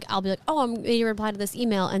phone. So like I'll be like, oh, I'm going to reply to this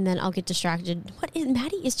email and then I'll get distracted.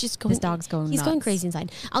 Maddie is just going. His dog's going He's nuts. going crazy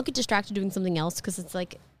inside. I'll get distracted doing something else because it's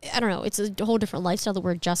like, I don't know. It's a whole different lifestyle that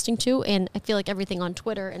we're adjusting to. And I feel like everything on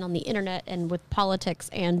Twitter and on the internet and with politics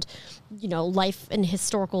and, life and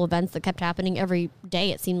historical events that kept happening every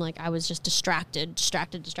day, it seemed like I was just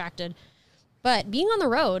distracted. But being on the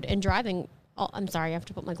road and driving, I'm sorry, I have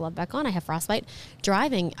to put my glove back on. I have frostbite.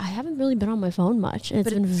 Driving, I haven't really been on my phone much, and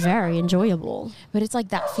it's been very enjoyable. But it's like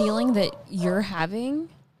that feeling that you're having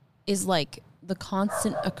is like the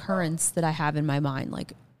constant occurrence that I have in my mind,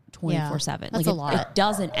 like 24/7. That's like a lot. It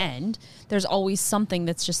doesn't end. There's always something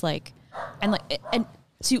that's just like, and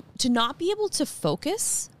to not be able to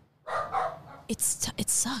focus, it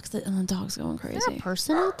sucks that the dog's going crazy. Is there a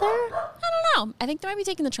person out there? I don't know. I think they might be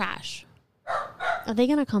taking the trash. Are they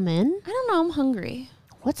gonna come in? I don't know. I'm hungry.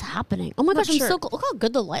 What's happening? Oh my gosh, I'm so cool. Look how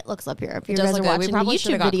good the light looks up here. If you guys are watching the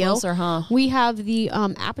YouTube video, closer, huh? We have the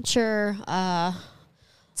Aputure.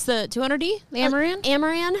 It's the 200D, the Amaran.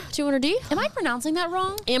 Amaran 200D. Am I pronouncing that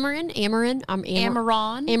wrong? Amaran. Amaran.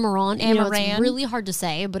 It's really hard to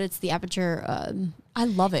say, but it's the Aputure I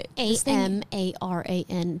love it. AMARAN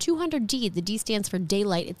 200D. The D stands for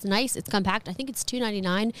daylight. It's nice. It's compact. I think it's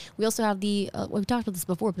 $299. We also have the we've talked about this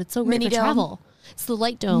before, but it's so great Mini for dome. travel. It's the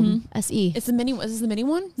Light Dome SE. It's the mini. Is this the mini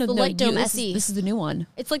one? The Light Dome SE. This is the new one.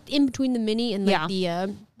 It's like in between the mini and like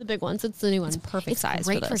the big one. So it's the new one. It's perfect size. It's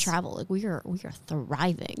great for for this. travel. Like we are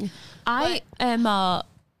thriving. I am.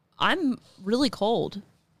 I'm really cold.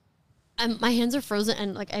 My hands are frozen,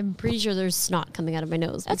 and like I'm pretty sure there's snot coming out of my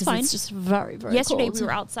nose. That's because fine. It's just very, very Yesterday cold. we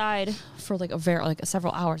were outside for like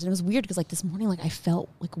several hours, and it was weird because like this morning like I felt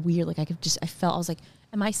like weird. Like I was like,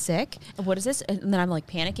 am I sick? And what is this? And then I'm like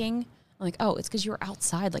panicking. I'm like, oh, it's because you're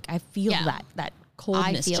outside. Like I feel that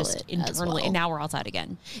coldness feel just it internally, as well. and now we're outside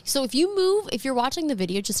again. So if you're watching the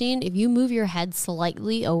video, Justine, if you move your head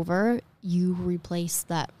slightly over, you replace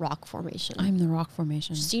that rock formation. I'm the rock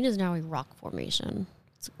formation. Justine is now a rock formation.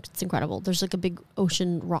 It's incredible. There's like a big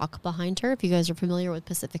ocean rock behind her. If you guys are familiar with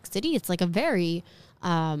Pacific City, it's like a very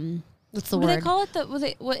what's the What word? do they call it?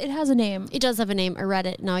 It has a name. It does have a name. I read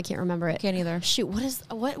it. Now I can't remember it. Can't either. Shoot,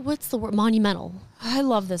 what's the word? Monumental. I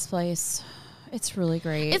love this place. It's really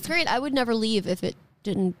great. It's great. I would never leave if it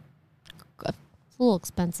didn't. It's a little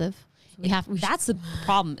expensive. That's the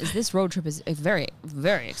problem. Is this road trip is very,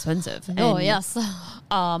 very expensive. Oh And, yes.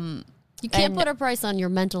 You can't put a price on your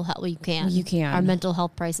mental health. Well, you can. You can. Our mental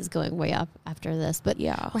health price is going way up after this, but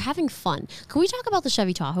Yeah. we're having fun. Can we talk about the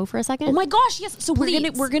Chevy Tahoe for a second? Oh my gosh, yes. So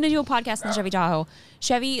Please. we're gonna do a podcast on the Chevy Tahoe.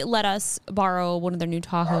 Chevy let us borrow one of their new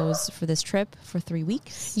Tahoes for this trip for 3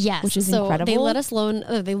 weeks. Yes, which is so incredible.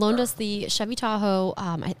 They loaned us the Chevy Tahoe.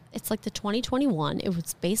 It's like the 2021. It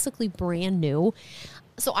was basically brand new.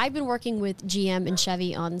 So I've been working with GM and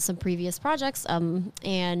Chevy on some previous projects, and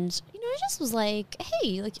I just was like,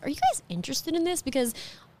 hey, like, are you guys interested in this? Because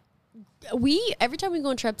every time we go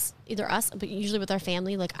on trips, either us, but usually with our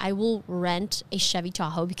family, like I will rent a Chevy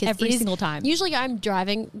Tahoe because Every single time. Usually I'm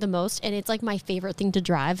driving the most, and it's like my favorite thing to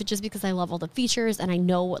drive, just because I love all the features and I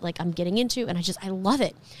know what like I'm getting into, and I love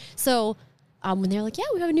it. So when they're like, yeah,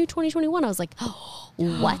 we have a new 2021, I was like, oh,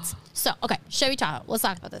 what? So, okay, Chevy Tahoe. Let's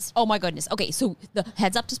talk about this. Oh my goodness. Okay, so the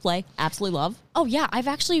heads-up display, absolutely love. Oh yeah, I've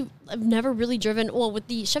never really driven, well, with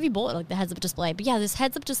the Chevy Bolt, like the heads-up display. But yeah, this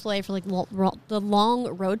heads-up display for like the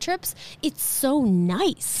long road trips, it's so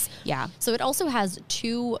nice. Yeah. So it also has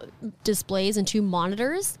 2 displays and 2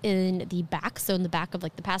 monitors in the back. So in the back of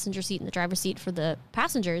like the passenger seat and the driver's seat for the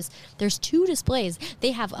passengers, there's 2 displays.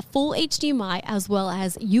 They have a full HDMI as well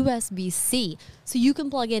as USB-C. So you can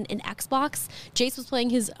plug in an Xbox. Jace was playing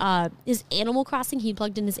his Animal Crossing. He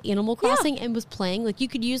plugged in his Animal Crossing and was playing. Like you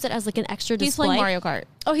could use it as like an extra display. He's playing Mario Kart.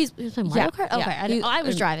 Oh, he's playing Mario Kart? Okay. I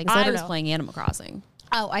was driving, so I was know. playing Animal Crossing.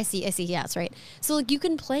 Oh, I see. Yeah, that's right. So like you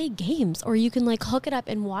can play games, or you can like hook it up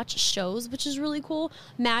and watch shows, which is really cool.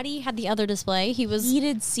 Maddie had the other display. He was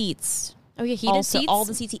Heated seats. Oh yeah, heated seats. All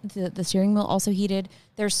the seats, the steering wheel also heated.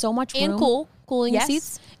 There's so much room. And cooling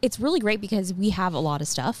seats. It's really great because we have a lot of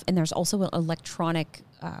stuff, and there's also an electronic,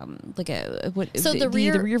 So the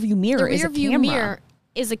rear view mirror is a camera. mirror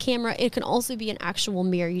is a camera. It can also be an actual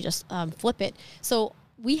mirror. You just flip it. So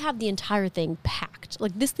we have the entire thing packed.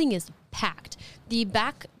 Like this thing is packed. The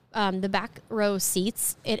back row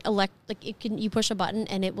seats, you push a button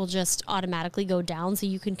and it will just automatically go down, so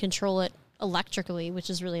you can control it electrically, which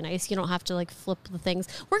is really nice. You don't have to like flip the things.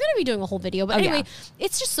 We're going to be doing a whole video, but anyway,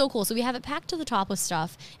 it's just so cool. So we have it packed to the top with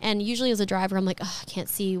stuff, and usually as a driver, I'm like, oh, I can't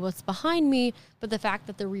see what's behind me, but the fact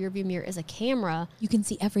that the rear view mirror is a camera, You can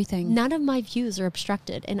see everything. none of my views are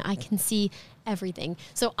obstructed, and I can see everything.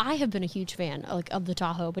 So I have been a huge fan of the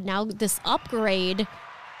Tahoe, but now this upgrade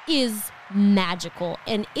is magical,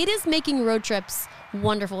 and it is making road trips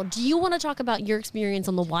wonderful. Do you want to talk about your experience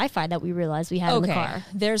on the Wi-Fi that we realized we had in the car?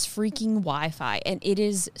 There's freaking Wi-Fi, and it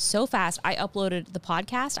is so fast. I uploaded the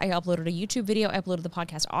podcast. I uploaded a YouTube video. I uploaded the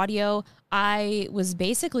podcast audio. I was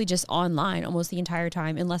basically just online almost the entire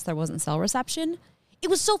time, unless there wasn't cell reception. It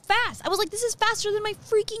was so fast. I was like, this is faster than my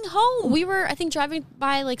freaking home. We were, I think, driving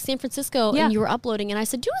by like San Francisco, and you were uploading, and I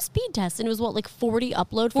said, do a speed test, and it was like 40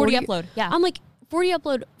 upload? 40 upload, yeah. I'm like, 40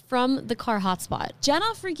 upload from the car hotspot. Jenna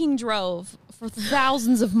freaking drove for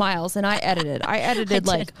thousands of miles, and I edited. I edited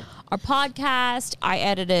like our podcast. I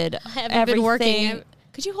edited everything. Been working.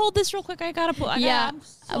 Could you hold this real quick? I gotta put. I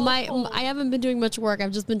haven't been doing much work.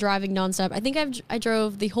 I've just been driving nonstop. I think I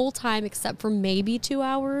drove the whole time except for maybe 2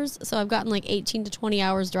 hours. So I've gotten like 18 to 20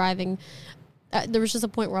 hours driving. There was just a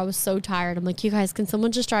point where I was so tired. I'm like, you guys, can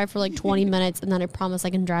someone just drive for like 20 minutes, and then I promise I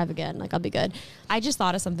can drive again. Like, I'll be good. I just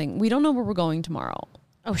thought of something. We don't know where we're going tomorrow.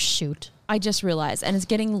 Oh, shoot. I just realized, and it's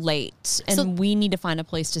getting late, and So we need to find a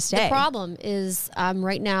place to stay. The problem is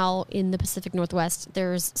right now in the Pacific Northwest,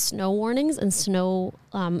 there's snow warnings and snow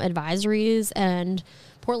advisories, and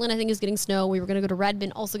Portland, I think, is getting snow. We were going to go to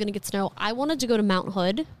Redmond, also going to get snow. I wanted to go to Mount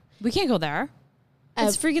Hood. We can't go there.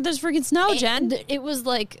 There's freaking snow, Jen. It was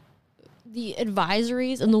like the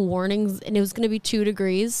advisories and the warnings, and it was going to be 2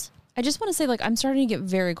 degrees. I just want to say, like, I'm starting to get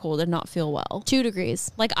very cold and not feel well. 2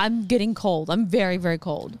 degrees. Like, I'm getting cold. I'm very, very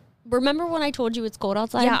cold. Remember when I told you it's cold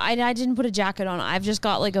outside? Yeah, I didn't put a jacket on. I've just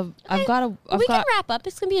got like we can wrap up.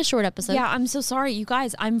 It's going to be a short episode. Yeah, I'm so sorry, you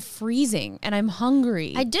guys. I'm freezing and I'm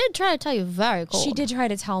hungry. I did try to tell you very cold. She did try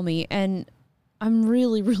to tell me, and I'm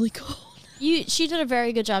really, really cold. She did a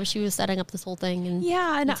very good job. She was setting up this whole thing, and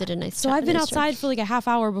and did a nice. So I've been outside for like a half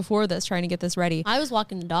hour before this trying to get this ready. I was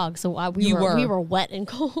walking the dog, so we were wet and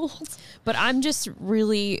cold. But I'm just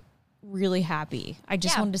really, really happy. I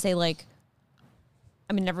just wanted to say, like,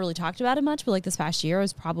 I mean, never really talked about it much, but like this past year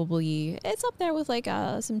was probably, it's up there with like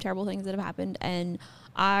some terrible things that have happened. And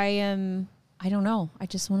I don't know. I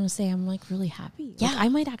just want to say I'm like really happy. Yeah. Like, I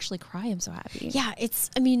might actually cry. I'm so happy. Yeah. It's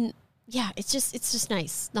just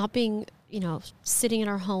nice not being, sitting in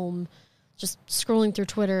our home, just scrolling through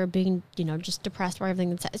Twitter, being, just depressed by everything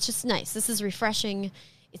that's, it's just nice. This is refreshing.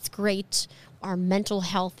 It's great. Our mental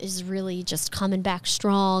health is really just coming back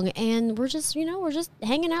strong, and we're just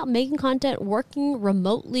hanging out, making content, working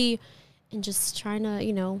remotely, and just trying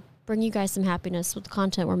to, bring you guys some happiness with the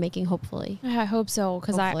content we're making, hopefully. I hope so,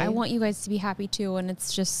 because I want you guys to be happy too. And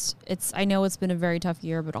I know it's been a very tough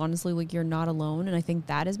year, but honestly, like, you're not alone. And I think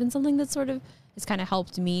that has been something that sort of has kind of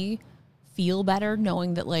helped me feel better,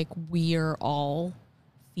 knowing that like we're all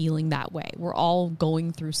feeling that way. We're all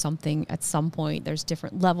going through something at some point. There's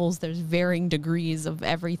different levels. There's varying degrees of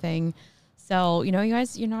everything. So, you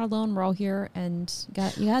guys, you're not alone. We're all here, and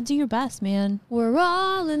you gotta do your best, man. We're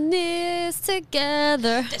all in this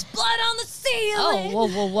together. There's blood on the ceiling.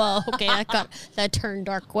 Oh, whoa. Okay, that turned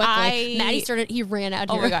dark quickly. Maddie he ran out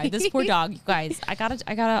here. Oh my God, this poor dog, you guys. I'll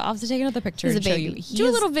have to take another picture and show you. Do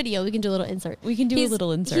a little video. We can do a little insert. We can do a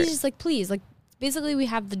little insert. He's just like, please, like, basically we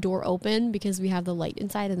have the door open because we have the light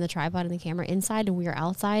inside and the tripod and the camera inside, and we are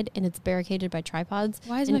outside and it's barricaded by tripods.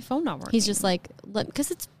 Why is my phone not working? He's just like,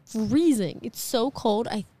 because it's freezing. It's so cold.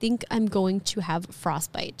 I think I'm going to have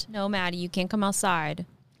frostbite. No, Maddie, you can't come outside.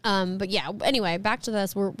 But yeah, anyway, back to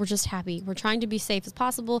this. We're just happy. We're trying to be safe as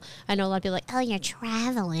possible. I know a lot of people are like, oh, you're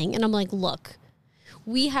traveling. And I'm like, look,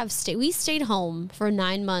 we stayed home for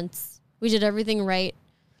 9 months. We did everything right.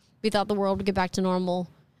 We thought the world would get back to normal.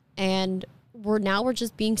 And we're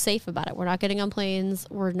just being safe about it. We're not getting on planes.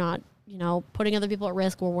 We're not, putting other people at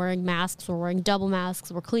risk. We're wearing masks. We're wearing double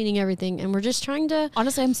masks. We're cleaning everything. And we're just trying to...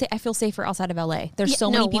 Honestly, I feel safer outside of LA. There's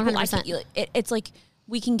so many people. It's like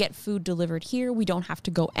we can get food delivered here. We don't have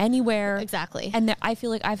to go anywhere. Exactly. And I feel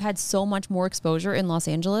like I've had so much more exposure in Los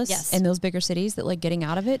Angeles and those bigger cities that like getting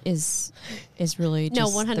out of it is really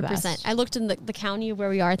just 100%. I looked in the county where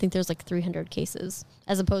we are. I think there's like 300 cases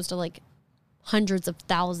as opposed to like hundreds of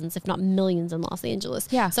thousands, if not millions, in Los Angeles.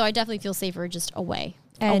 Yeah. So I definitely feel safer just away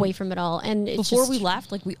from it all. And before we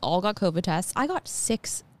left, like, we all got COVID tests. I got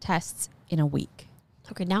 6 tests in a week.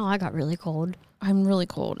 Okay, now I got really cold. I'm really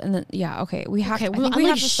cold, and then we have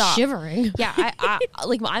to stop. Shivering. Yeah, I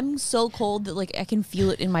like, I'm so cold that like I can feel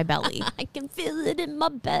it in my belly. I can feel it in my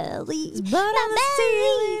belly.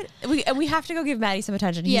 We have to go give Maddie some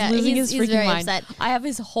attention. He's losing his freaking mind. Upset. I have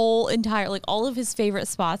his whole entire, like, all of his favorite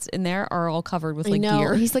spots in there are all covered with like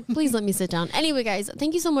gear. He's like, please let me sit down. Anyway, guys,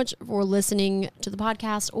 thank you so much for listening to the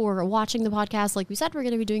podcast or watching the podcast. Like we said, we're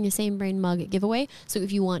going to be doing a Same Brain mug giveaway. So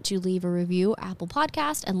if you want to leave a review, Apple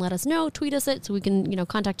Podcast, and let us know, tweet us it so we can,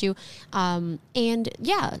 contact you. And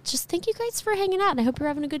yeah, just thank you guys for hanging out. And I hope you're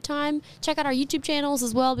having a good time. Check out our YouTube channels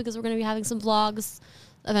as well, because we're going to be having some vlogs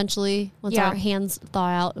eventually once our hands thaw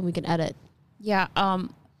out and we can edit. Yeah.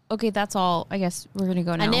 Okay, that's all. I guess we're going to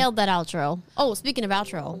go now. I nailed that outro. Oh, speaking of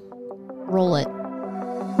outro, roll it.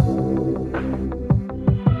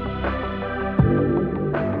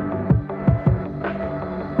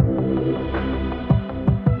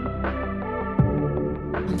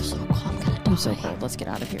 I'm so cold. Let's get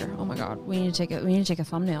out of here. Oh my God. We need to take a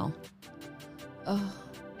thumbnail. Oh,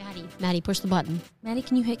 Maddie, push the button. Maddie,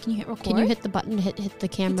 can you hit record? Can you hit the button to hit the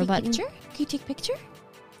camera button? Can you take a picture?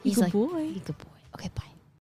 He's You like, good boy. you good boy. Okay, bye.